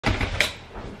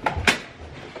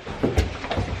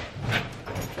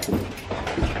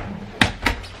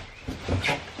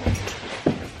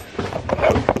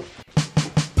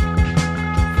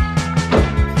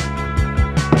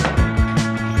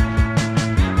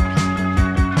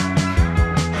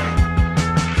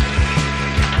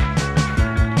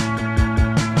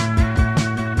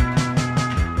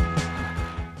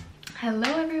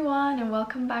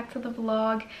back to the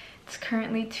vlog. It's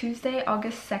currently Tuesday,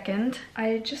 August 2nd.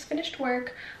 I just finished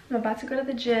work. I'm about to go to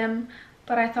the gym,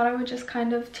 but I thought I would just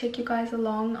kind of take you guys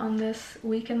along on this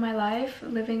week in my life,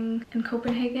 living in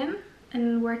Copenhagen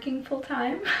and working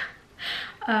full-time.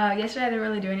 Yesterday I didn't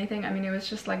really do anything. I mean, it was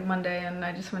just like Monday and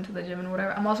I just went to the gym and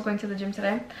whatever. I'm also going to the gym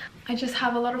today. I just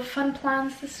have a lot of fun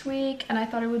plans this week and I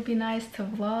thought it would be nice to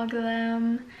vlog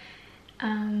them.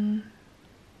 So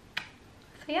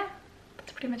yeah,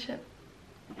 that's pretty much it.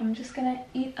 I'm just gonna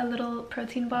eat a little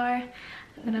protein bar and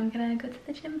then I'm gonna go to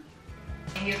the gym.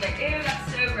 He was like, ew,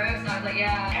 that's so gross. And I was like,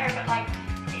 yeah. But like,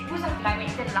 it wasn't like,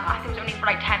 it didn't last. It was only for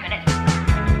like 10 minutes.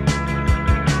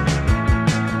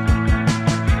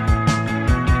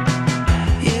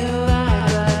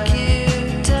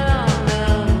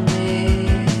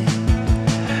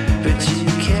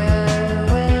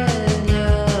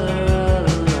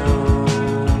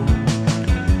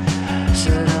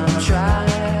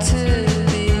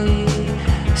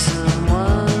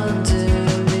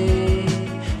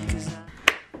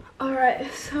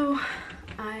 So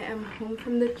I am home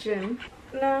from the gym.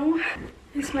 Now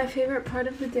it's my favorite part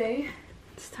of the day.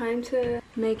 It's time to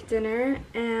make dinner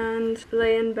and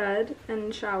lay in bed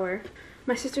and shower.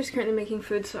 My sister's currently making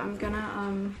food, so I'm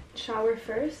gonna shower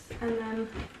first and then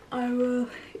I will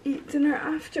eat dinner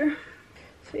after.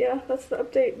 So yeah, that's the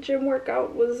update. Gym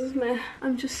workout was meh.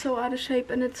 I'm just so out of shape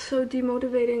and it's so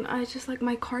demotivating. I just like,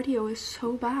 my cardio is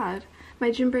so bad. My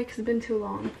gym break has been too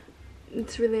long.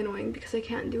 It's really annoying because I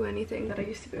can't do anything that I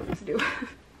used to be able to do.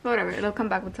 Whatever, it'll come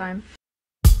back with time.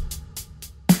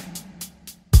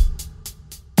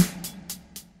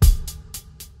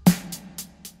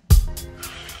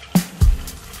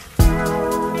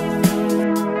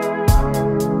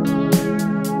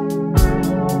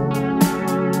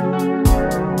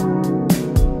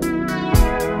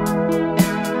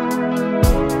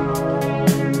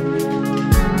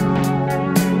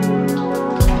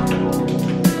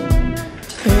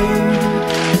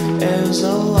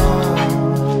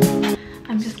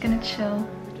 I'm just gonna chill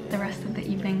the rest of the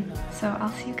evening, so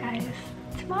I'll see you guys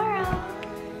tomorrow.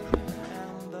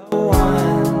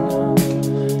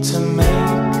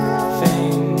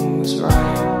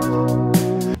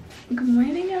 Good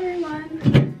morning,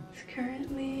 everyone. It's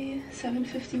currently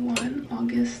 7:51,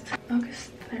 August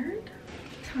 3rd.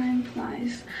 Time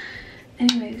flies.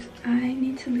 Anyways, I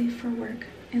need to leave for work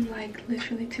in like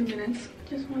literally 2 minutes.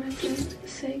 Just wanted to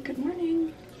say good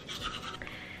morning.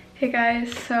 Hey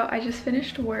guys, so I just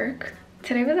finished work.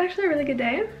 Today was actually a really good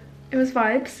day. It was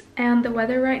vibes, and the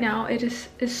weather right now, it is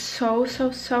so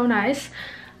nice.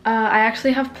 I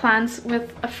actually have plans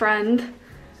with a friend.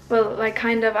 Well, like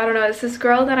kind of, I don't know, it's this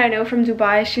girl that I know from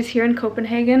Dubai. She's here in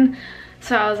Copenhagen.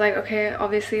 So I was like, okay,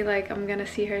 obviously like I'm gonna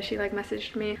see her. She like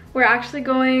messaged me. We're actually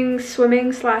going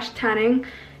swimming / tanning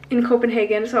in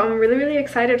Copenhagen, so I'm really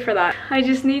excited for that. I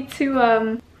just need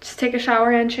to just take a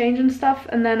shower and change and stuff,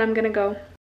 and then I'm gonna go.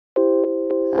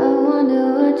 I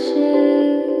wonder what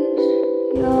changed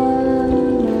your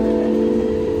mind.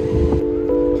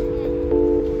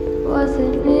 Was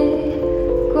it me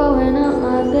growing out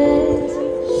my bed,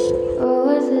 or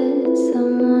was it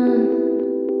someone?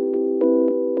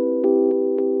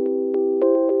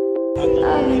 I've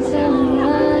been telling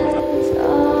lies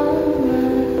all my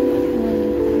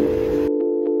life,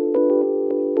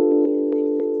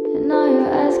 and now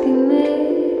you're asking me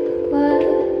why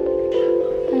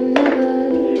I never.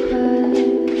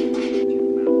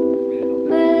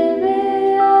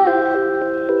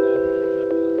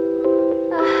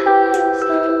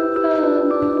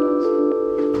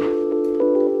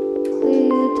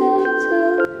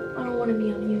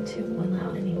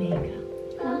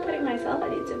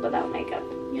 Without makeup.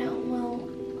 Yeah, well,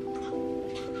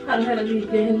 I'm gonna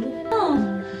begin.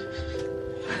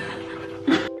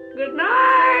 Good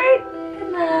night.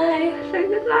 good night. Say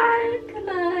good night. Good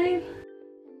night.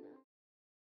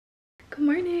 Good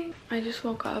morning. I just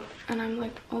woke up and I'm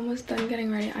like almost done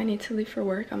getting ready. I need to leave for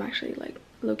work. I'm actually like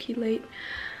low-key late,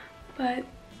 but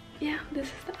yeah, this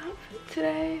is the outfit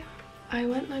today. I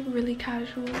went like really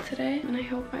casual today and I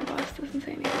hope my boss doesn't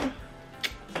say anything.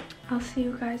 I'll see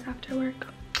you guys after work.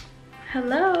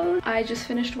 Hello. I just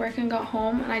finished work and got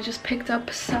home and I just picked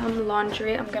up some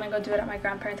laundry. I'm gonna go do it at my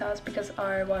grandparents' house because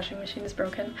our washing machine is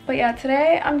broken. But yeah,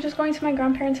 today I'm just going to my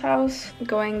grandparents' house,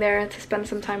 going there to spend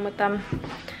some time with them.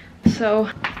 So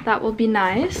that will be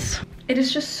nice. It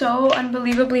is just so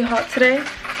unbelievably hot today.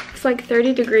 It's like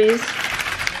 30 degrees,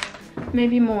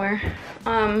 maybe more.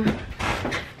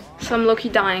 So I'm low-key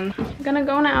dying. I'm gonna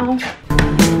go now.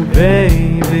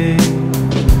 Baby,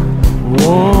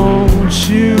 won't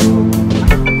you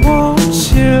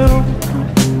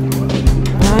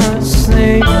I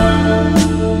say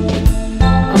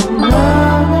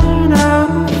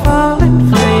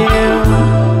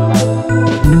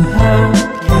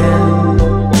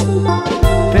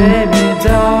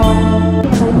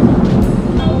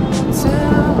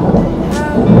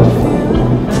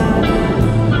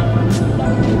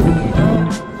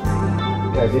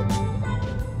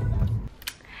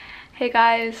Hey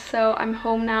guys, so I'm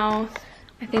home now.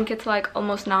 I think it's like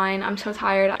almost 9. I'm so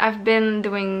tired. I've been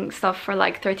doing stuff for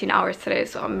like 13 hours today,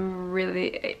 so I'm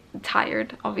really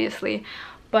tired, obviously.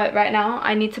 But right now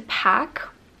I need to pack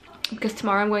because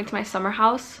tomorrow I'm going to my summer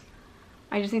house.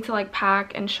 I just need to like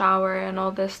pack and shower and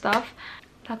all this stuff.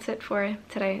 That's it for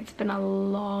today. It's been a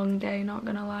long day, not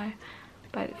gonna lie,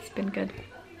 but it's been good.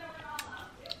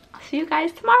 I'll see you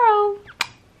guys tomorrow.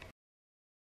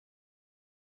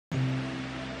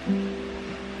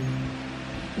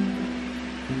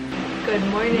 Good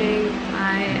morning.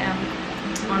 I am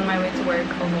on my way to work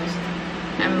almost.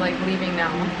 I'm like leaving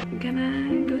now. I'm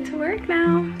gonna go to work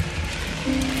now.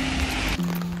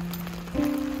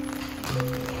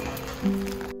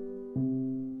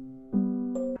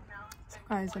 So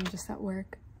guys, I'm just at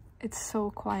work. It's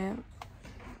so quiet.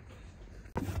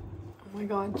 Oh my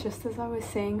god, just as I was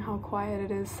saying how quiet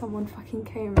it is, someone fucking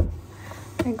came.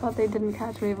 Thank god they didn't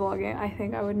catch me vlogging. I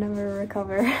think I would never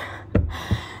recover.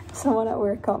 Someone at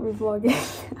work caught me vlogging.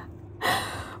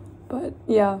 But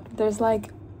yeah, there's like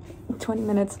 20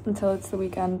 minutes until it's the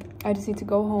weekend. I just need to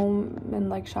go home and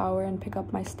like shower and pick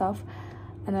up my stuff,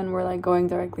 and then we're like going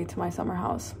directly to my summer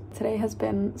house. Today has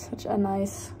been such a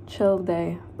nice chill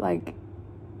day, like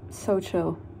so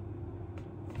chill.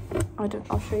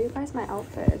 I'll show you guys my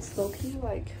outfit. It's low-key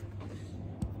like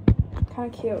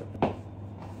kind of cute.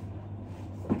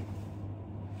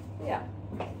 Yeah,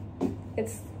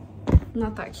 it's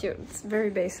not that cute. It's very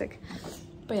basic.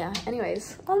 But yeah,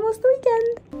 anyways, almost the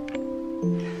weekend.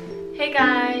 Hey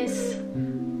guys.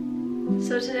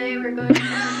 So today we're going to...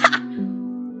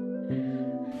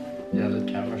 Yeah, the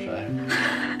camera shy.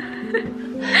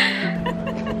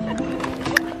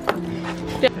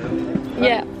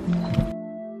 Yeah.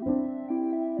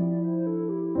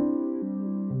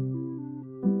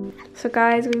 So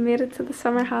guys, we made it to the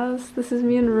summer house. This is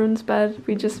me and Rune's bed.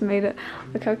 We just made it.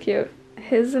 Look how cute.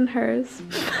 His and hers.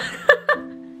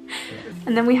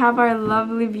 And then we have our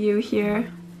lovely view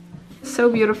here. So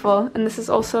beautiful. And this is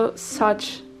also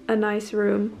such a nice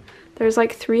room. There's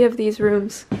like 3 of these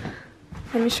rooms.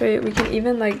 Let me show you. We can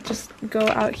even like just go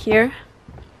out here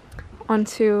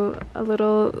onto a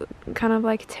little kind of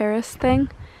like terrace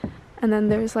thing. And then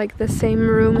there's like the same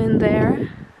room in there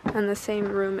and the same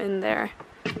room in there.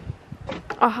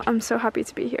 Oh, I'm so happy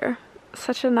to be here.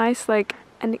 Such a nice like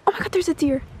ending. Oh my god, there's a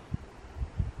deer.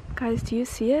 Guys, do you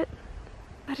see it?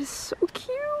 That is so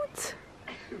cute.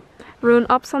 Rune,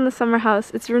 ups on the summer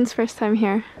house. It's Rune's first time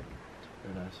here.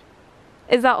 Very nice.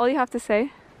 Is that all you have to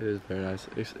say? It is very nice.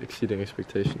 Exceeding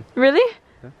expectation. Really?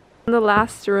 Yeah. The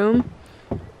last room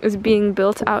is being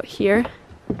built out here,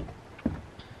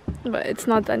 but it's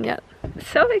not done yet.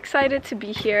 So excited to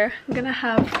be here. I'm gonna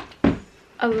have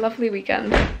a lovely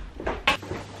weekend.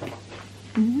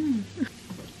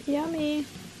 Yummy.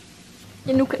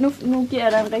 Ja, nu giver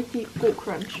jeg dig en rigtig god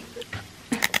crunch.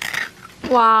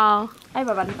 Wow. Ej,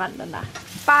 hvor var den varm, den der.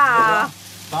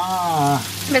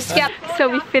 So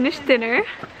we finished dinner.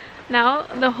 Now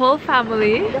the whole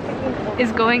family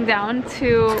is going down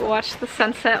to watch the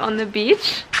sunset on the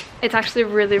beach. It's actually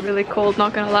really, really cold,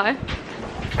 not gonna lie.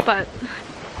 But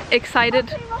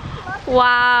excited.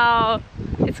 Wow.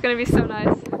 It's gonna be so nice.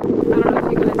 I don't know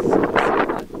if you guys see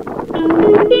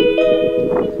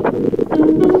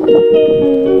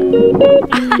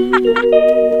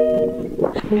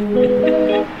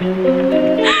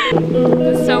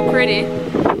It's so pretty.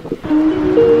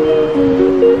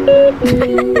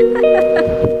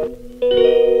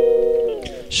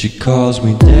 She calls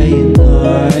me day and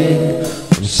night.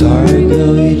 I'm sorry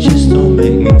girl, you just don't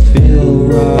make me feel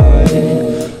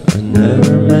right. I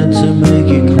never meant to make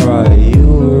you cry, you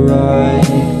were right.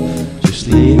 Just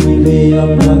leave me be,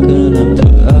 I'm not gonna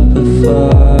put up a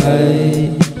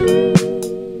fight.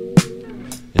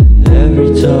 And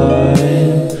every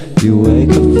time you wake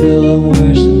up feeling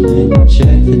worse and then you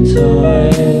check the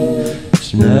time.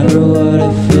 It's never what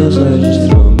it feels like, just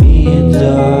throw me a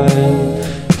dime.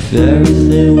 If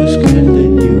everything was good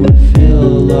then you would feel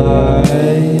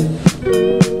alive.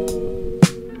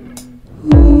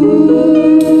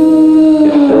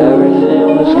 If everything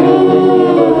was good then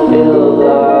you would feel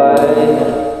alive.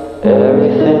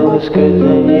 Everything was good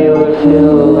then you would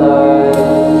feel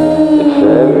alive. If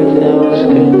everything was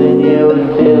good then you would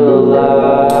feel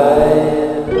alive.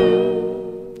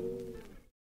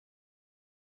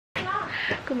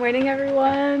 Good morning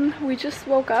everyone. We just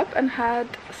woke up and had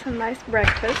some nice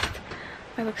breakfast.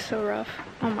 I look so rough.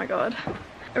 Oh my god.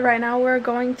 Right now we're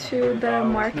going to the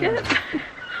market.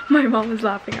 My mom is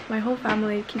laughing at my whole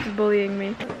family keeps bullying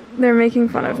me. They're making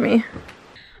fun of me.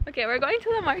 Okay, we're going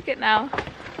to the market now.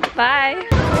 Bye.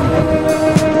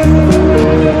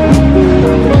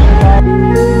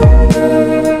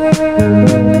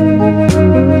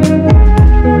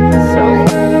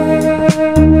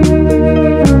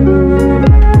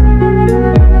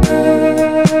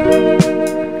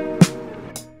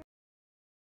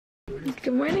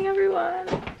 Good morning, everyone.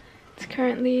 It's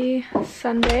currently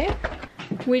Sunday.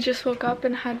 We just woke up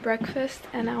and had breakfast,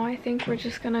 and now I think we're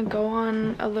just gonna go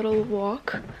on a little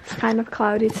walk. It's kind of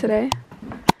cloudy today,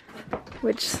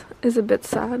 which is a bit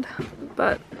sad,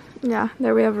 but yeah,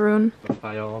 there we have Rune.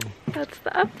 That's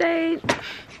the update.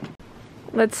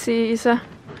 Let's see, Isa.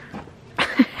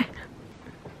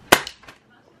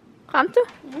 Komt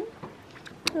u?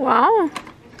 Wow.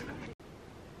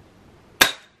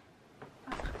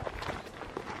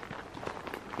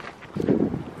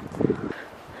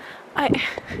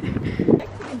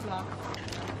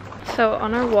 So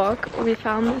on our walk, we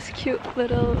found this cute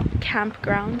little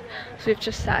campground. So we've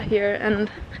just sat here and...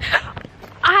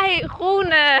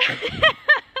 Rune!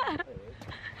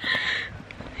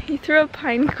 He threw a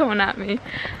pine cone at me.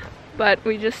 But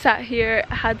we just sat here,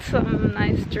 had some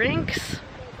nice drinks,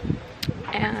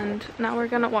 and now we're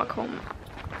gonna walk home.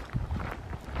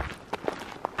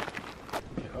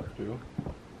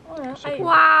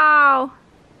 Wow!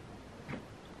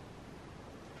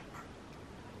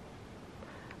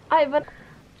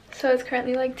 So it's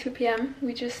currently like 2 p.m.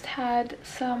 We just had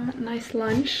some nice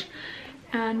lunch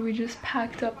and we just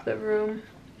packed up the room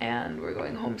and we're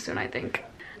going home soon, I think.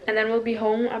 And then we'll be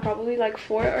home at probably like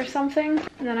 4 or something.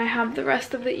 And then I have the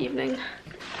rest of the evening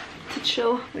to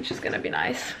chill, which is gonna be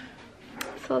nice.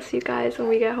 So I'll see you guys when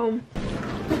we get home.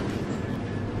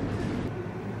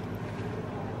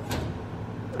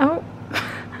 Oh.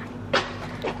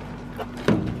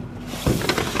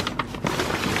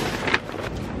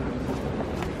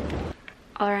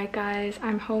 Alright guys,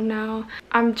 I'm home now.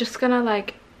 I'm just gonna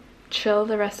like chill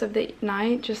the rest of the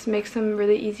night, just make some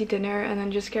really easy dinner and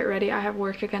then just get ready. I have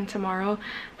work again tomorrow,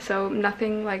 so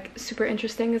nothing like super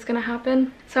interesting is gonna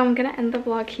happen. So I'm gonna end the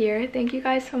vlog here. Thank you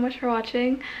guys so much for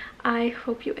watching. I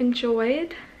hope you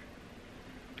enjoyed.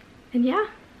 And yeah,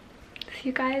 see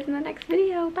you guys in the next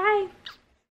video. Bye!